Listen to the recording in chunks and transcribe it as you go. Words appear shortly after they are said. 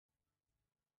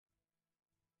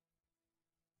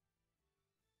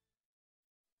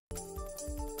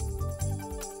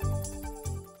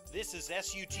This is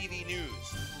SUTV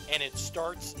News, and it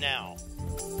starts now.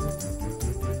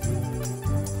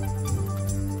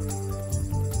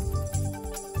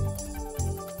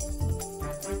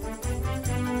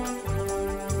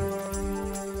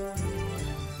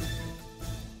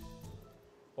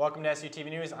 Welcome to SUTV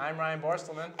News. I'm Ryan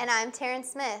Borstelman. And I'm Taryn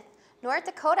Smith. North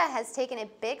Dakota has taken a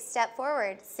big step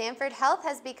forward. Sanford Health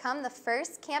has become the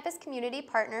first campus community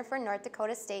partner for North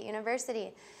Dakota State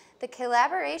University. The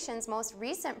collaboration's most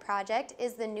recent project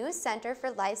is the new Center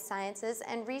for Life Sciences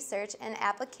and Research and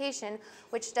Application,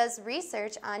 which does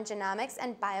research on genomics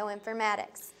and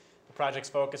bioinformatics. The project's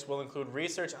focus will include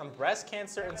research on breast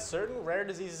cancer and certain rare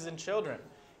diseases in children.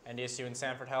 NDSU and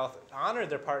Sanford Health honored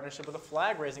their partnership with a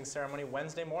flag-raising ceremony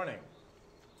Wednesday morning.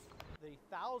 The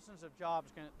thousands of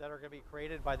jobs that are going to be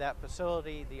created by that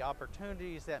facility, the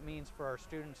opportunities that means for our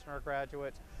students and our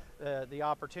graduates, the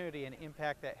opportunity and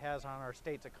impact that has on our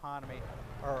state's economy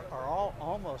are all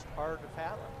almost hard to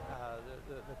fathom.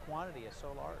 The quantity is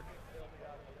so large.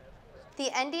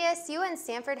 The NDSU and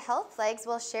Sanford Health flags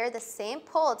will share the same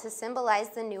pole to symbolize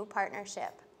the new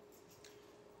partnership.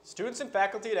 Students and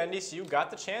faculty at NDSU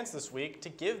got the chance this week to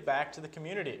give back to the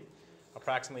community.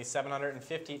 Approximately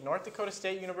 750 North Dakota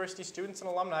State University students and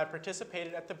alumni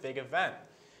participated at the big event.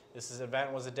 This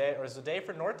event was a day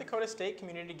for North Dakota State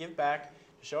community to give back,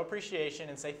 to show appreciation,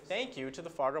 and say thank you to the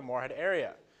Fargo-Moorhead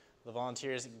area. The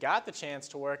volunteers got the chance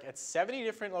to work at 70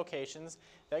 different locations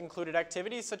that included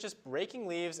activities such as raking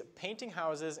leaves, painting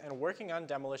houses, and working on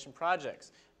demolition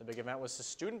projects. The big event was a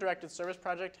student-directed service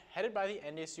project headed by the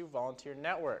NDSU Volunteer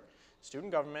Network,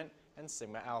 Student Government, and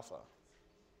Sigma Alpha.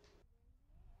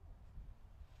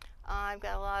 I've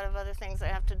got a lot of other things I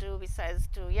have to do besides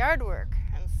do yard work,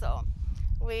 and so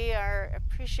we are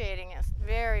appreciating it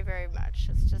very, very much.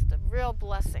 It's just a real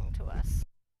blessing to us.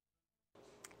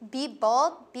 Be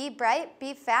bold, be bright,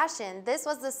 be fashion. This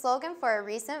was the slogan for a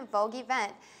recent Vogue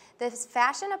event. The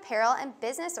fashion apparel and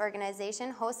business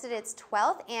organization hosted its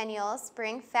 12th annual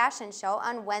spring fashion show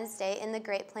on Wednesday in the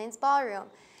Great Plains Ballroom.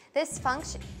 This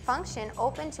function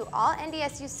open to all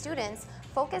NDSU students,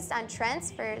 focused on trends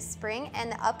for spring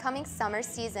and the upcoming summer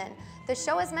season. The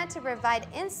show is meant to provide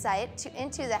insight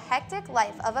into the hectic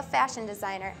life of a fashion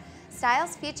designer.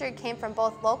 Styles featured came from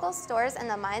both local stores and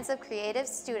the minds of creative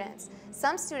students.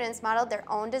 Some students modeled their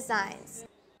own designs.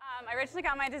 I originally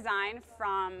got my design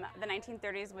from the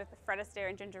 1930s with Fred Astaire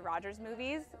and Ginger Rogers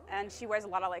movies, and she wears a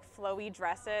lot of like flowy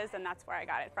dresses, and that's where I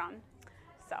got it from.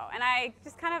 So, and I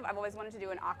just I've always wanted to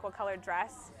do an aqua colored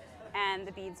dress, and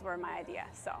the beads were my idea,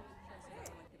 so.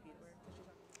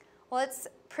 Well, it's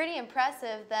pretty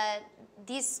impressive that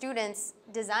these students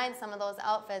designed some of those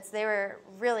outfits. They were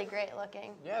really great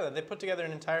looking. Yeah, they put together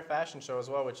an entire fashion show as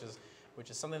well, which is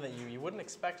something that you wouldn't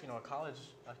expect, a college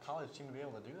team to be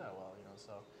able to do that well,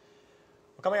 so.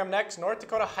 Well, coming up next, North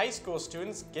Dakota high school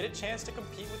students get a chance to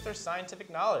compete with their scientific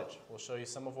knowledge. We'll show you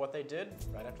some of what they did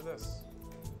right after this.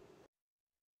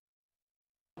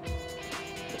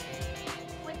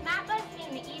 With MapBus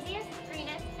being the easiest,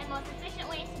 greenest, and most efficient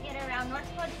way to get around North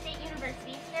Dakota State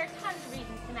University, there are tons of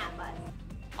reasons to MapBus.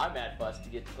 I'm at bus to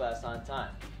get to class on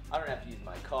time. I don't have to use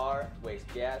my car, waste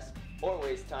gas, or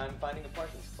waste time finding a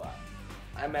parking spot.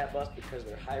 I'm at bus because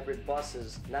their hybrid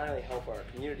buses not only help our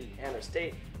community and our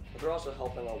state, but they're also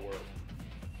helping our world.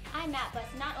 I'm at bus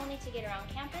not only to get around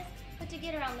campus, but to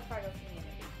get around the Fargo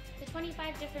community. The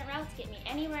 25 different routes get me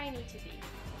anywhere I need to be.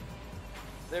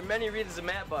 There are many reasons to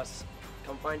Matt Bus.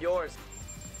 Come find yours.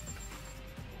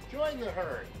 Join the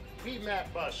herd. Be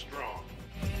Matt Bus strong.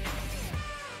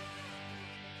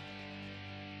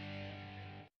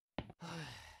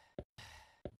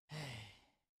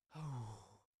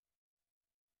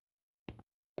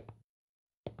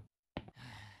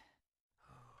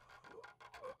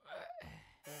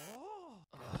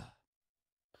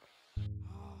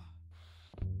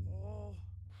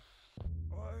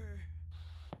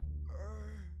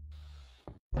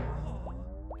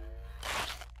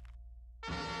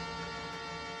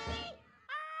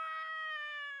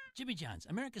 Jimmy John's,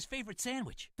 America's favorite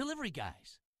sandwich. Delivery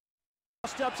guys.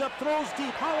 Steps up, throws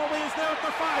deep. Holloway is there at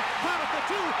the 5. Caught at the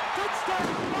 2.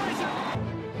 Touchdown, Pfizer.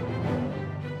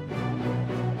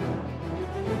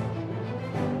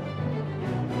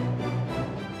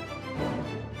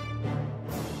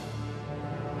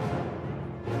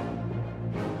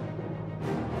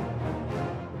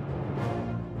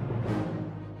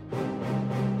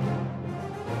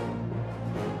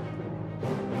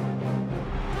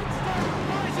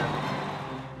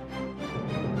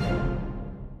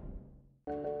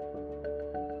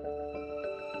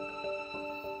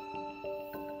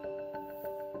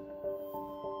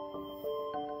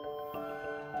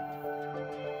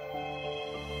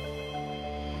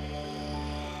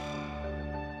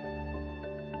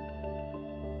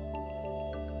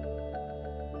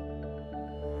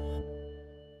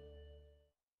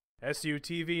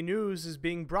 SUTV News is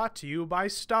being brought to you by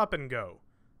Stop and Go.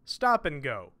 Stop and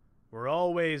Go. We're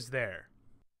always there.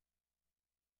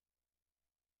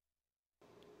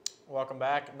 Welcome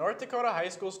back. North Dakota high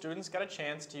school students got a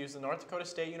chance to use the North Dakota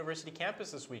State University campus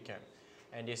this weekend.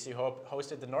 NDSU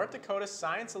hosted the North Dakota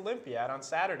Science Olympiad on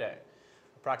Saturday.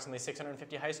 Approximately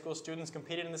 650 high school students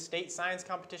competed in the state science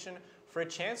competition for a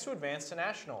chance to advance to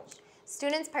nationals.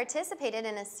 Students participated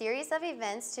in a series of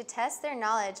events to test their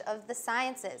knowledge of the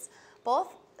sciences.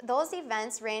 Both those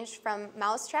events ranged from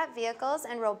mousetrap vehicles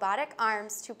and robotic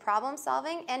arms to problem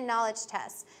solving and knowledge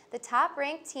tests. The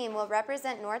top-ranked team will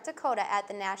represent North Dakota at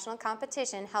the national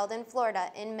competition held in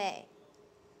Florida in May.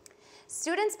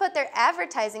 Students put their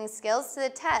advertising skills to the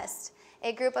test.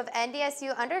 A group of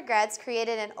NDSU undergrads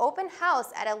created an open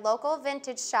house at a local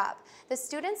vintage shop. The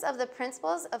students of the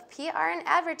Principles of PR and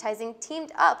Advertising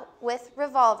teamed up with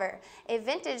Revolver, a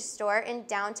vintage store in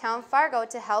downtown Fargo,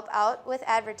 to help out with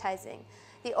advertising.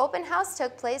 The open house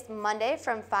took place Monday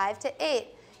from 5 to 8.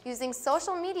 Using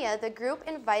social media, the group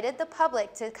invited the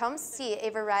public to come see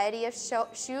a variety of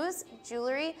shoes,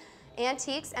 jewelry,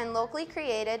 antiques, and locally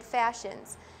created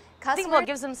fashions. I think it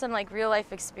gives them some real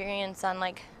life experience on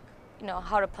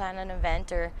how to plan an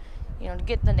event, or to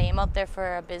get the name out there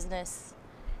for a business.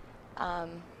 Plus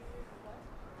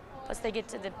the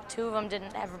two of them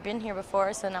didn't ever been here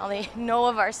before, so now they know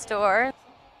of our store.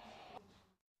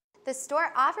 The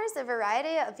store offers a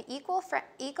variety of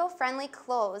eco-friendly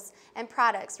clothes and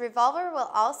products. Revolver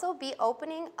will also be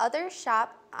opening other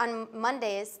shop on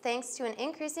Mondays thanks to an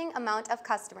increasing amount of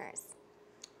customers.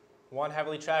 One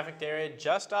heavily trafficked area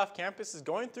just off campus is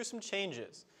going through some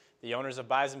changes. The owners of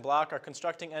Bison Block are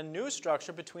constructing a new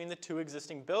structure between the two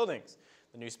existing buildings.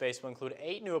 The new space will include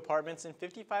 8 new apartments and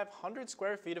 5,500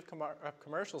 square feet of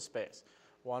commercial space.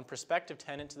 One prospective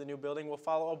tenant to the new building will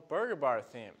follow a burger bar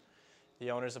theme.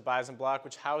 The owners of Bison Block,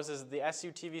 which houses the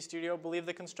SUTV studio, believe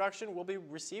the construction will be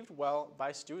received well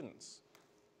by students.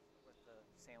 With the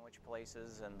sandwich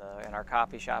places and our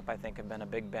coffee shop, I think, have been a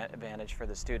big advantage for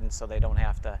the students, so they don't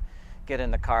have to get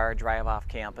in the car, drive off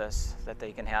campus, that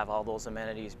they can have all those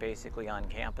amenities basically on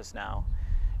campus now.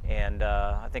 And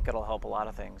I think it'll help a lot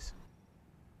of things.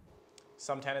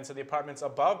 Some tenants of the apartments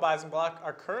above Bison Block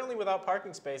are currently without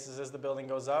parking spaces as the building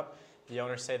goes up. The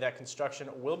owners say that construction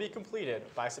will be completed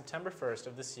by September 1st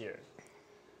of this year.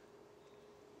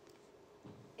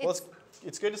 Well,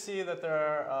 it's good to see that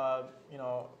there are,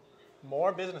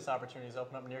 more business opportunities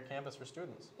open up near campus for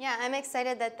students. Yeah, I'm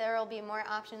excited that there will be more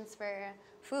options for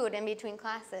food in between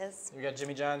classes. You got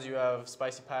Jimmy John's, you have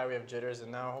Spicy Pie, we have Jitters,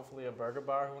 and now hopefully a burger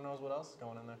bar. Who knows what else is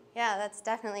going in there? Yeah, that's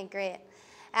definitely great.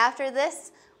 After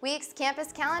this week's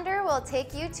campus calendar, we'll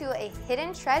take you to a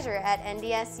hidden treasure at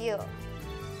NDSU.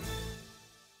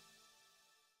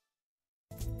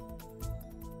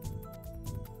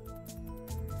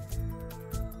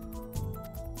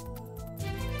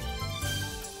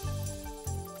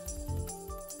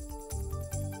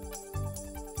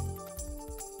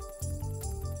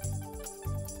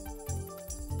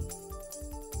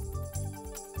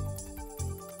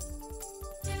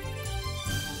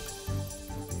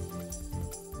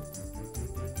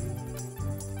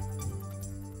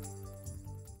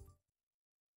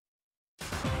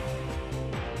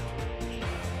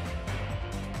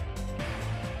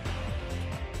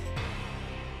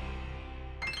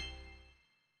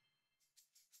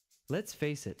 Let's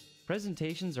face it,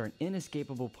 presentations are an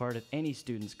inescapable part of any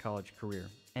student's college career,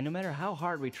 and no matter how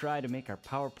hard we try to make our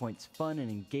PowerPoints fun and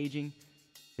engaging,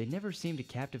 they never seem to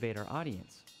captivate our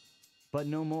audience. But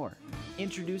no more.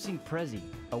 Introducing Prezi,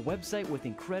 a website with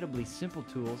incredibly simple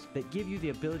tools that give you the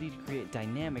ability to create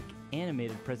dynamic,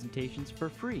 animated presentations for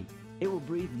free. It will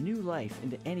breathe new life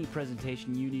into any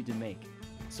presentation you need to make.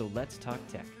 So let's talk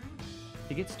tech.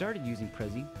 To get started using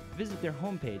Prezi, visit their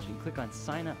homepage and click on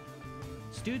Sign Up.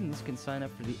 Students can sign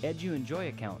up for the EduEnjoy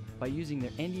account by using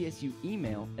their NDSU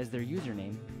email as their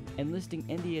username and listing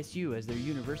NDSU as their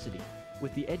university.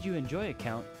 With the EduEnjoy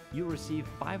account, you'll receive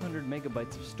 500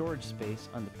 megabytes of storage space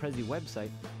on the Prezi website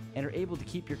and are able to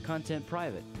keep your content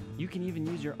private. You can even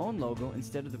use your own logo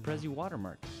instead of the Prezi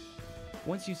watermark.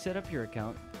 Once you set up your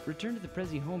account, return to the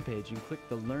Prezi homepage and click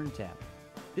the Learn tab.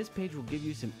 This page will give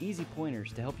you some easy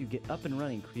pointers to help you get up and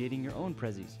running creating your own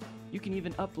Prezis. You can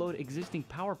even upload existing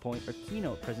PowerPoint or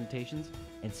Keynote presentations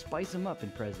and spice them up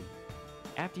in Prezi.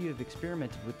 After you have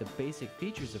experimented with the basic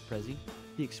features of Prezi,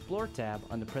 the Explore tab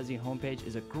on the Prezi homepage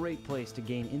is a great place to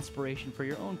gain inspiration for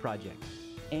your own project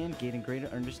and gain a greater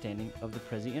understanding of the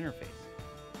Prezi interface.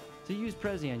 So use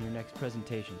Prezi on your next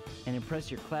presentation and impress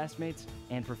your classmates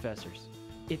and professors.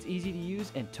 It's easy to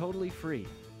use and totally free.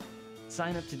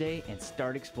 Sign up today and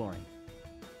start exploring.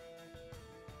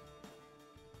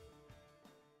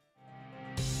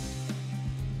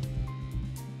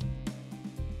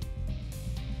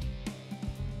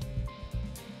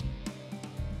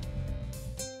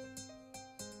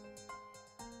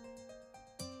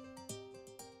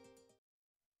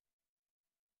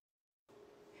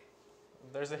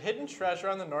 there's a hidden treasure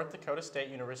on the North Dakota State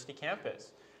University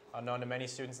campus. Unknown to many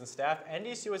students and staff,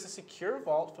 NDSU has a secure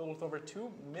vault filled with over $2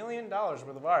 million worth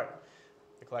of art.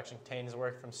 The collection contains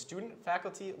work from student,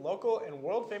 faculty, local, and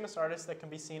world-famous artists that can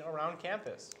be seen around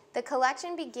campus. The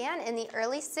collection began in the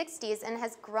early 60s and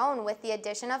has grown with the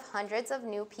addition of hundreds of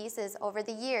new pieces over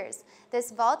the years.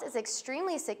 This vault is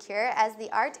extremely secure as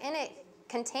the art in it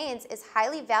contains is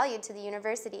highly valued to the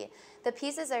university. The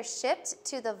pieces are shipped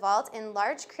to the vault in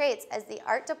large crates as the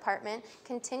art department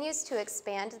continues to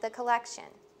expand the collection.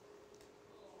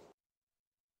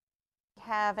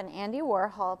 Have an Andy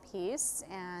Warhol piece,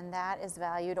 and that is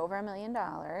valued over $1 million.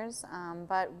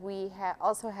 But we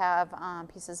also have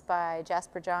pieces by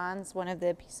Jasper Johns. One of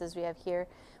the pieces we have here,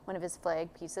 one of his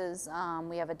flag pieces.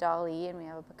 We have a Dali and we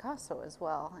have a Picasso as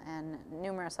well, and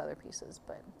numerous other pieces,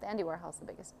 but the Andy Warhol's the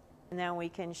biggest. And then we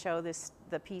can show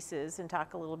the pieces and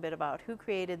talk a little bit about who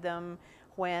created them,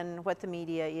 when, what the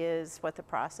media is, what the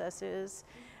process is,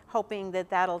 hoping that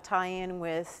that'll tie in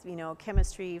with, you know,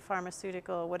 chemistry,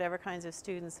 pharmaceutical, whatever kinds of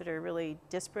students that are really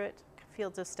disparate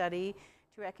fields of study,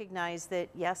 to recognize that,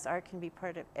 yes, art can be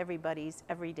part of everybody's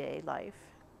everyday life.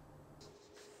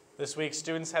 This week,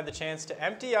 students had the chance to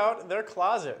empty out their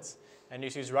closets.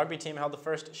 NDSU's rugby team held the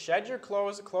first Shed Your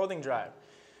Clothes clothing drive.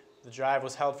 The drive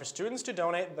was held for students to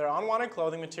donate their unwanted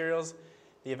clothing materials.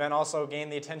 The event also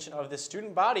gained the attention of the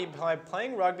student body by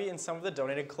playing rugby in some of the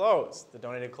donated clothes. The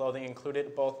donated clothing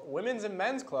included both women's and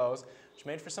men's clothes, which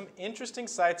made for some interesting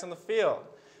sights on the field.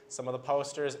 Some of the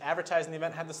posters advertising the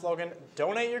event had the slogan,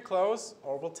 "Donate your clothes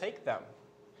or we'll take them."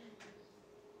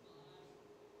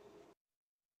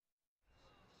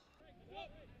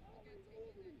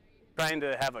 Trying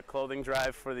to have a clothing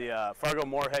drive for the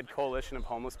Fargo-Moorhead Coalition of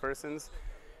Homeless Persons.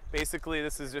 Basically,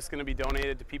 this is just going to be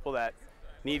donated to people that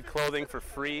need clothing for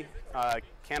free,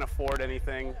 can't afford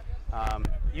anything.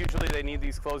 Usually they need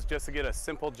these clothes just to get a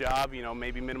simple job, you know,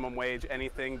 maybe minimum wage,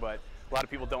 anything, but a lot of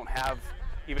people don't have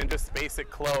even just basic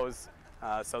clothes.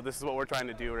 So this is what we're trying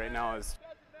to do right now.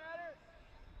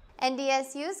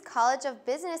 NDSU's College of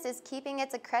Business is keeping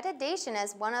its accreditation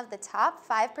as one of the top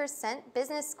 5%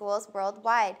 business schools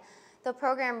worldwide. The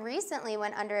program recently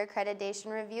went under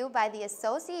accreditation review by the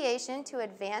Association to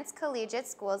Advance Collegiate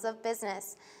Schools of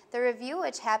Business. The review,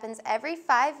 which happens every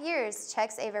 5 years,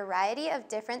 checks a variety of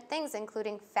different things,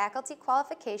 including faculty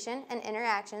qualification and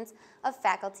interactions of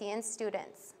faculty and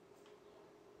students.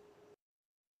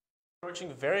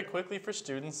 Approaching very quickly for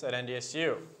students at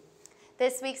NDSU.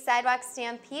 This week's Sidewalk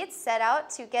Stampede set out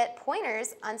to get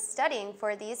pointers on studying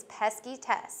for these pesky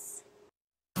tests.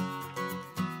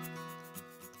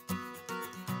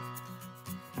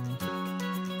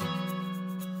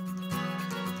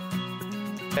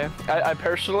 I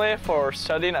personally, for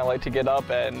studying, I like to get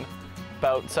up at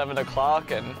about 7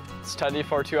 o'clock and study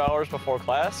for 2 hours before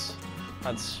class.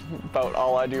 That's about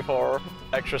all I do for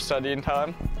extra studying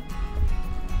time.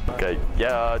 Okay,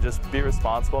 yeah, just be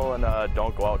responsible and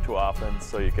don't go out too often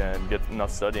so you can get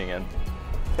enough studying in.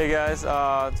 Hey guys,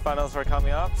 finals are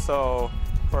coming up, so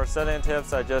for studying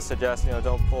tips, I just suggest,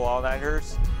 don't pull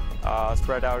all-nighters.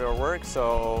 Spread out your work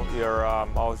so you're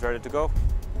always ready to go.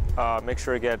 Make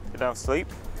sure you get enough sleep,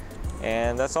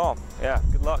 and that's all. Yeah,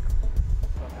 good luck.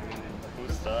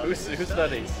 Who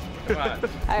studies? Come on.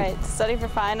 All right, to study for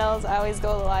finals, I always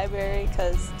go to the library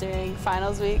because during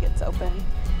finals week, it's open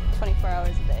 24 hours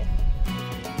a day.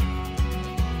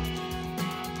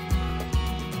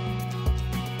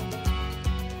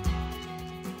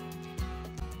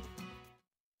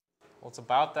 Well, it's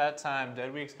about that time.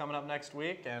 Dead Week's coming up next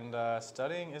week, and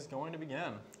studying is going to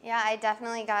begin. Yeah, I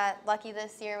definitely got lucky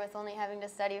this year with only having to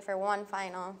study for one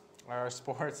final. Our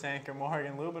sports anchor,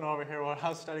 Morgan Lubin, over here.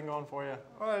 How's studying going for you?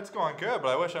 Well, it's going good, but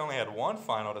I wish I only had one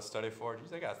final to study for.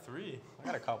 Geez, I got 3. I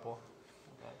got a couple.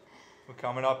 Well,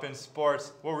 coming up in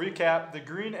sports, we'll recap the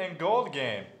green and gold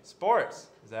game. Sports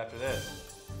is after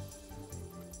this.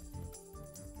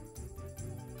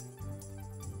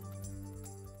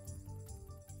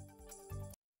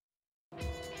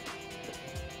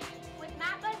 With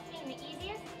MapBus being the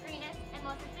easiest, greenest, and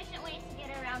most efficient way to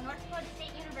get around North Dakota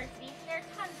State University, there are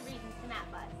tons of reasons to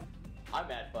MapBus. I'm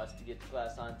at Bus to get to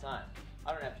class on time.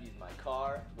 I don't have to use my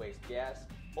car, waste gas,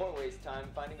 or waste time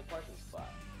finding a parking spot.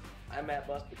 I'm at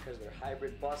Bus because their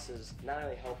hybrid buses not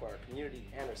only help our community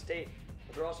and our state,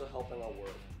 but they're also helping our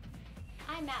world.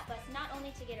 I'm at Bus not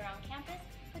only to get around campus,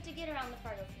 but to get around the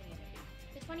Fargo community.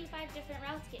 The 25 different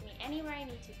routes get me anywhere I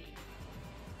need to be.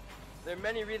 There are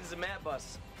many reasons to Matt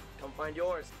Bus. Come find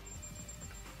yours.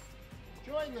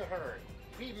 Join the herd.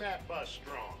 Be Matt Bus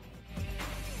strong.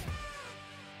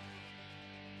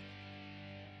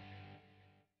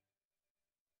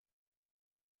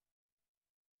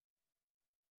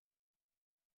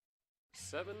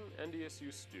 7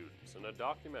 NDSU students in a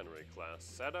documentary class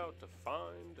set out to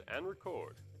find and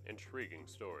record intriguing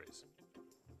stories.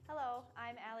 Hello,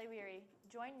 I'm Allie Weary.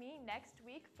 Join me next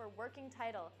week for Working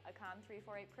Title, a Com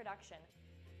 348 production.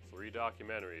 3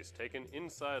 documentaries take an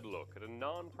inside look at a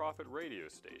non-profit radio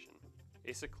station,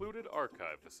 a secluded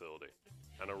archive facility,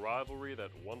 and a rivalry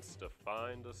that wants to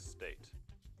find a state.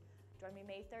 Join me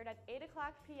May 3rd at 8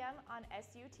 o'clock p.m. on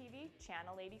SUTV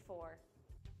Channel 84.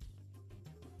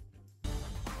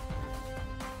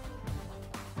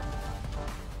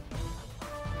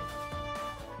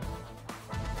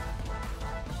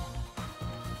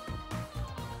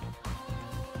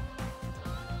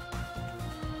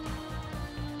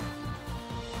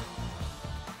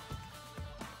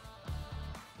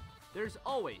 There's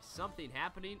always something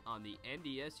happening on the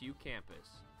NDSU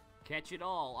campus. Catch it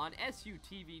all on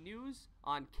SUTV News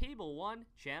on Cable 1,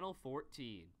 Channel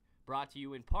 14. Brought to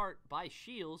you in part by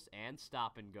Shields and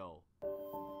Stop and Go.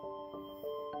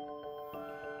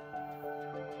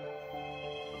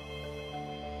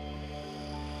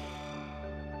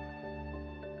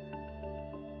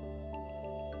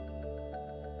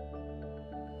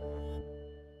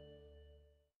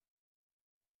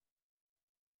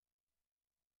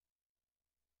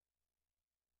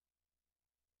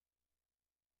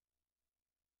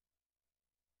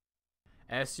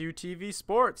 SUTV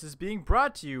Sports is being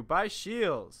brought to you by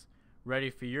Shields. Ready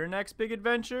for your next big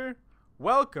adventure?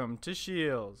 Welcome to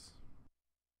Shields.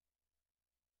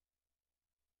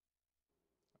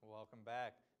 Welcome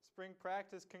back. Spring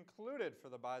practice concluded for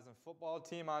the Bison football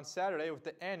team on Saturday with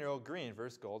the annual green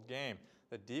versus gold game.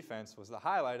 The defense was the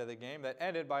highlight of the game that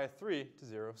ended by a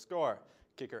 3-0 score.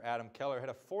 Kicker Adam Keller hit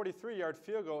a 43-yard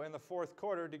field goal in the fourth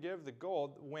quarter to give the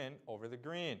gold win over the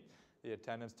green. The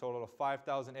attendance total of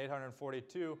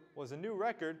 5,842 was a new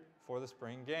record for the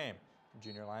spring game.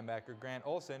 Junior linebacker Grant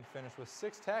Olson finished with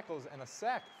 6 tackles and a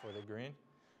sack for the green.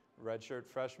 Redshirt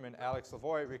freshman Alex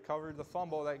Lavoie recovered the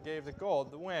fumble that gave the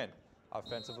gold the win.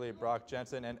 Offensively, Brock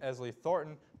Jensen and Esley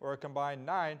Thornton were a combined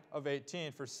 9 of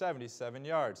 18 for 77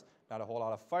 yards. Not a whole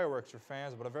lot of fireworks for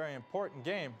fans, but a very important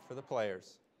game for the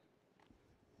players.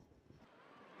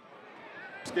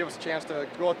 Just gave us a chance to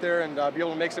go out there and be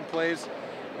able to make some plays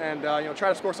and try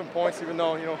to score some points, even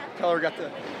though Keller got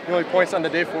the only points on the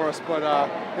day for us. But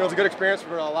it was a good experience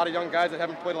for a lot of young guys that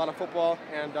haven't played a lot of football,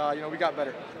 and we got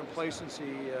better.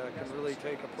 Complacency can really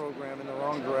take a program in the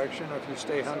wrong direction if you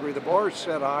stay hungry. The bar is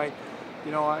set high.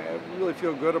 I really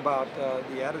feel good about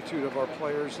the attitude of our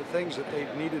players, the things that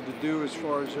they've needed to do as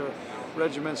far as their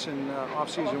regiments and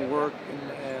off-season work,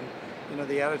 and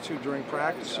the attitude during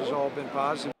practice has all been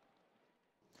positive.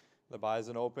 The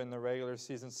Bison opened the regular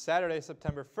season Saturday,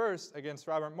 September 1st against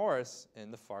Robert Morris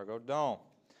in the Fargo Dome.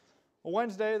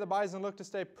 Wednesday, the Bison looked to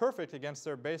stay perfect against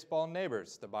their baseball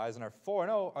neighbors. The Bison are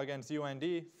 4-0 against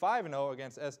UND, 5-0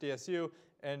 against SDSU,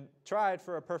 and tried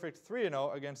for a perfect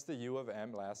 3-0 against the U of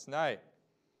M last night.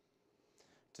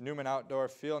 To Newman Outdoor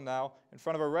Field now, in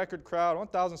front of a record crowd,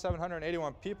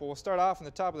 1,781 people. We'll start off in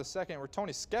the top of the second where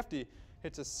Tony Skefty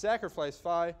hits a sacrifice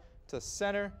fly to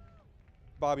center.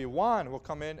 Bobby Wan will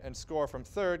come in and score from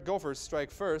third. Gophers strike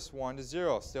first,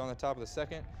 1-0. Still on the top of the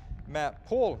second, Matt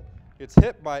Pohl gets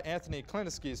hit by Anthony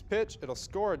Kliniski's pitch. It'll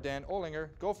score Dan Olinger.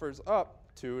 Gophers up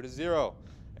 2-0.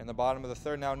 In the bottom of the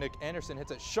third now, Nick Anderson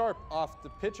hits it sharp off the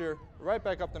pitcher, right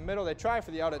back up the middle. They try for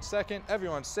the out at second.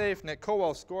 Everyone's safe. Nick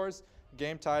Colwell scores.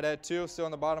 Game tied at 2. Still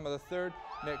in the bottom of the third,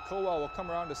 Nick Colwell will come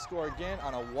around to score again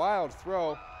on a wild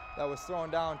throw that was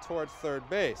thrown down toward third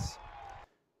base.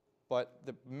 But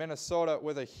the Minnesota,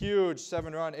 with a huge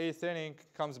 7-run 8th inning,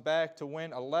 comes back to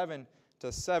win 11-7.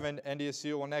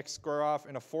 NDSU will next square off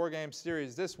in a 4-game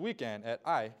series this weekend at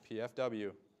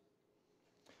IPFW.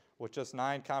 With just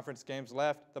 9 conference games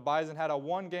left, the Bison had a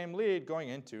 1-game lead going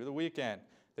into the weekend.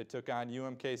 They took on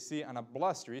UMKC on a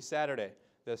blustery Saturday.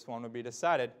 This one would be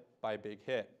decided by a big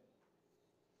hit.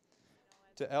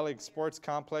 To Ellig Sports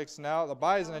Complex now. The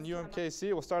Bison and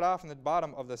UMKC will start off in the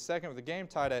bottom of the second with the game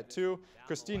tied at 2.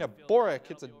 Christina Borick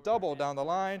hits a double down the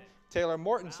line. Taylor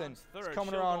Mortensen is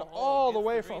coming around all the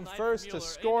way from first to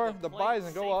score. The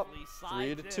Bison go up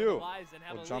 3-2.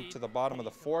 We'll jump to the bottom of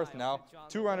the fourth now.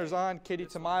 2 runners on. Katie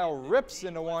Tamayo rips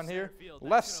into one here.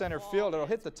 Left center field. It'll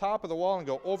hit the top of the wall and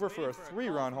go over for a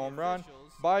 3-run home run.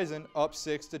 Bison up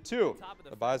 6-2.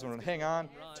 The Bison will hang on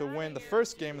to win the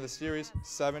first game of the series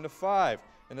 7-5.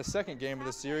 In the second game of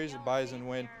the series, the Bison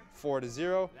win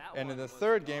 4-0, and in the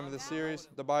third game of the series,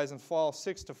 the Bison fall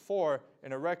 6-4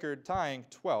 in a record-tying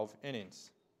 12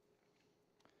 innings.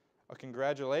 A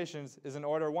congratulations is in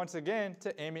order once again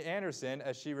to Amy Anderson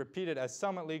as she repeated as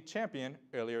Summit League champion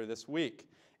earlier this week.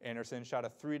 Anderson shot a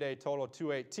 3-day total of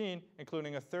 218,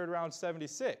 including a third-round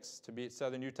 76 to beat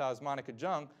Southern Utah's Monica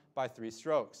Jung by 3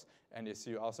 strokes.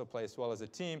 NDSU also placed well as a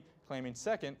team, claiming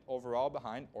second overall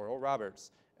behind Oral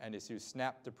Roberts. NDSU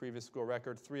snapped the previous school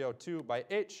record 302 by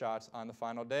 8 shots on the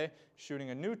final day,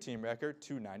 shooting a new team record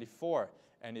 294.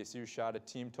 NDSU shot a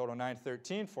team total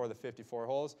 913 for the 54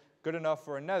 holes, good enough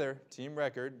for another team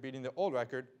record, beating the old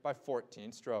record by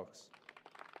 14 strokes.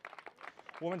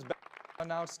 Women's basketball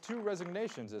announced 2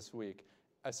 resignations this week.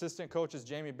 Assistant coaches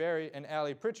Jamie Berry and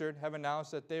Allie Pritchard have announced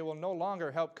that they will no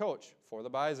longer help coach for the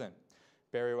Bison.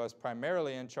 Berry was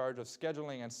primarily in charge of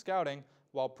scheduling and scouting,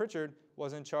 while Pritchard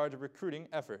was in charge of recruiting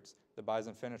efforts. The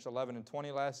Bison finished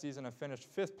 11-20 last season and finished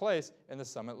 5th place in the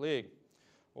Summit League.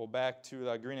 Well, back to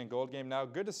the green and gold game now.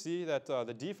 Good to see that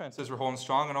the defenses were holding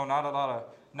strong. I know not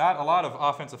a lot of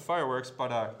offensive fireworks,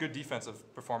 but good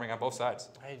defensive performing on both sides.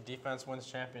 Hey, defense wins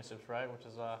championships, right? Which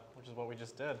is what we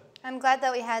just did. I'm glad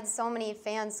that we had so many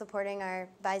fans supporting our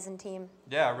Bison team.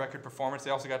 Yeah, record performance.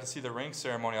 They also got to see the ring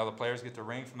ceremony. All the players get the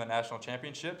ring from the national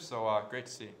championship, so great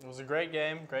to see. It was a great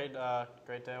game, great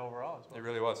day overall as well. It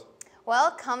really was.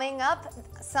 Well, coming up,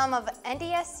 some of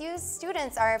NDSU's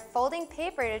students are folding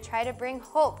paper to try to bring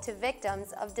hope to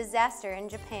victims of disaster in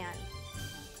Japan.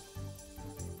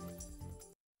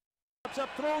 Up,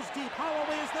 throws deep.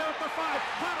 Holloway is there at the 5.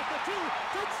 Count at the 2.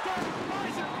 Touchdown,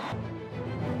 Bison.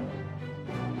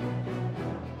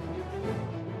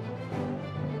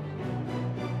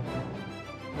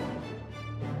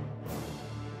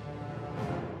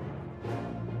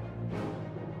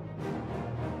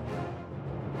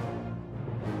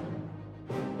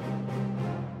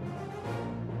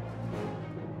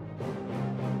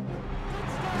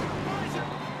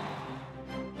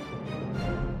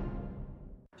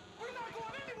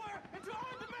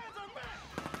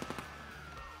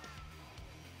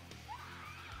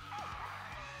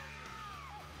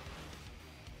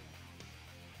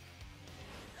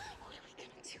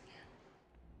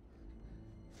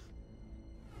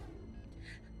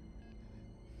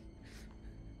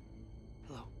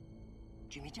 Hello,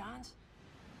 Jimmy John's?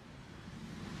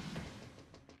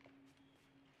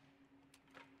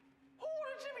 Who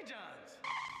ordered Jimmy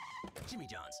John's? Jimmy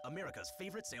John's, America's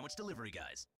favorite sandwich delivery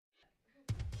guys.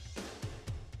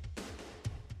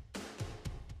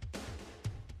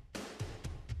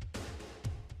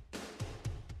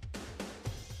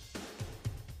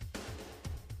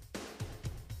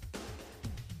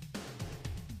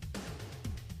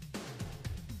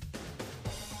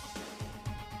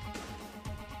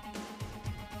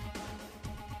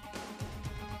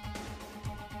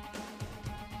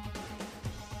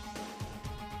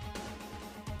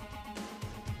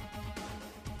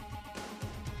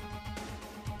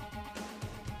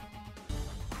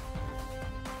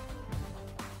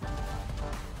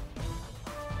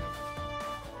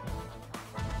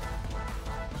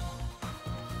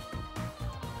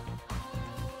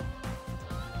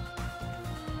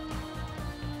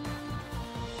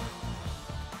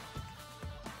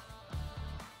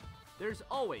 There's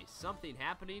always something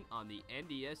happening on the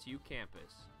NDSU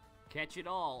campus. Catch it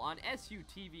all on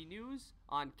SUTV News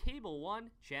on Cable 1,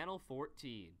 Channel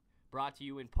 14. Brought to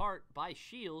you in part by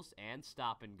Shields and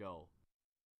Stop and Go.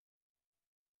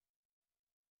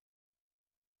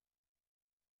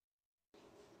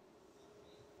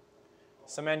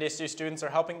 Some NDSU students are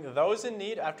helping those in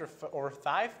need after over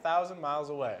 5,000 miles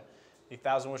away. The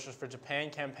 1,000 Wishes for Japan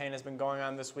campaign has been going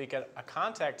on this week at a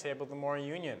contact table at the Mora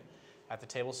Union. At the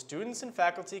table, students and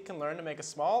faculty can learn to make a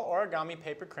small origami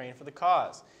paper crane for the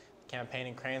cause. The campaign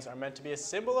and cranes are meant to be a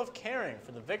symbol of caring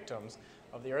for the victims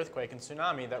of the earthquake and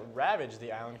tsunami that ravaged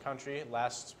the island country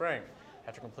last spring.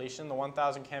 After completion, the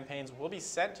 1,000 campaigns will be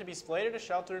sent to be displayed at a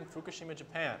shelter in Fukushima,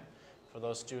 Japan. For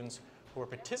those students who are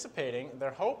participating,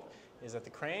 their hope is that the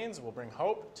cranes will bring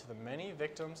hope to the many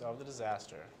victims of the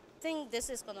disaster. I think this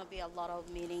is going to be a lot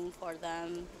of meaning for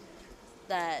them,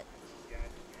 that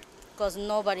because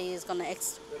nobody is going to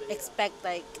expect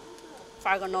like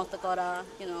Fargo, North Dakota,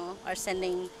 are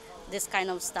sending this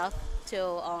kind of stuff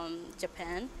to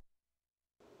Japan.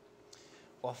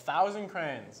 Well, 1,000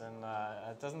 cranes, and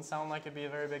it doesn't sound like it'd be a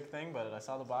very big thing, but I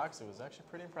saw the box. It was actually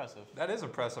pretty impressive. That is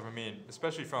impressive. I mean,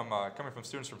 especially from coming from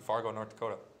students from Fargo, North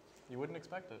Dakota. You wouldn't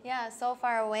expect it. Yeah, so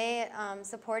far away,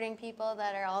 supporting people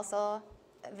that are also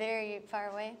very far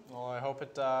away. Well, I hope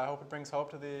it brings hope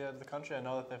to the country. I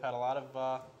know that they've had a lot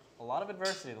of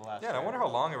adversity the last year. Yeah, I wonder how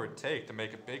long it would take to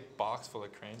make a big box full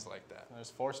of cranes like that.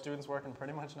 There's 4 students working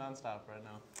pretty much nonstop right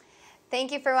now.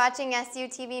 Thank you for watching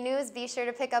SUTV News. Be sure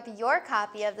to pick up your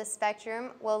copy of The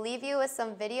Spectrum. We'll leave you with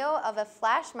some video of a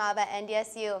flash mob at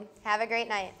NDSU. Have a great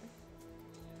night.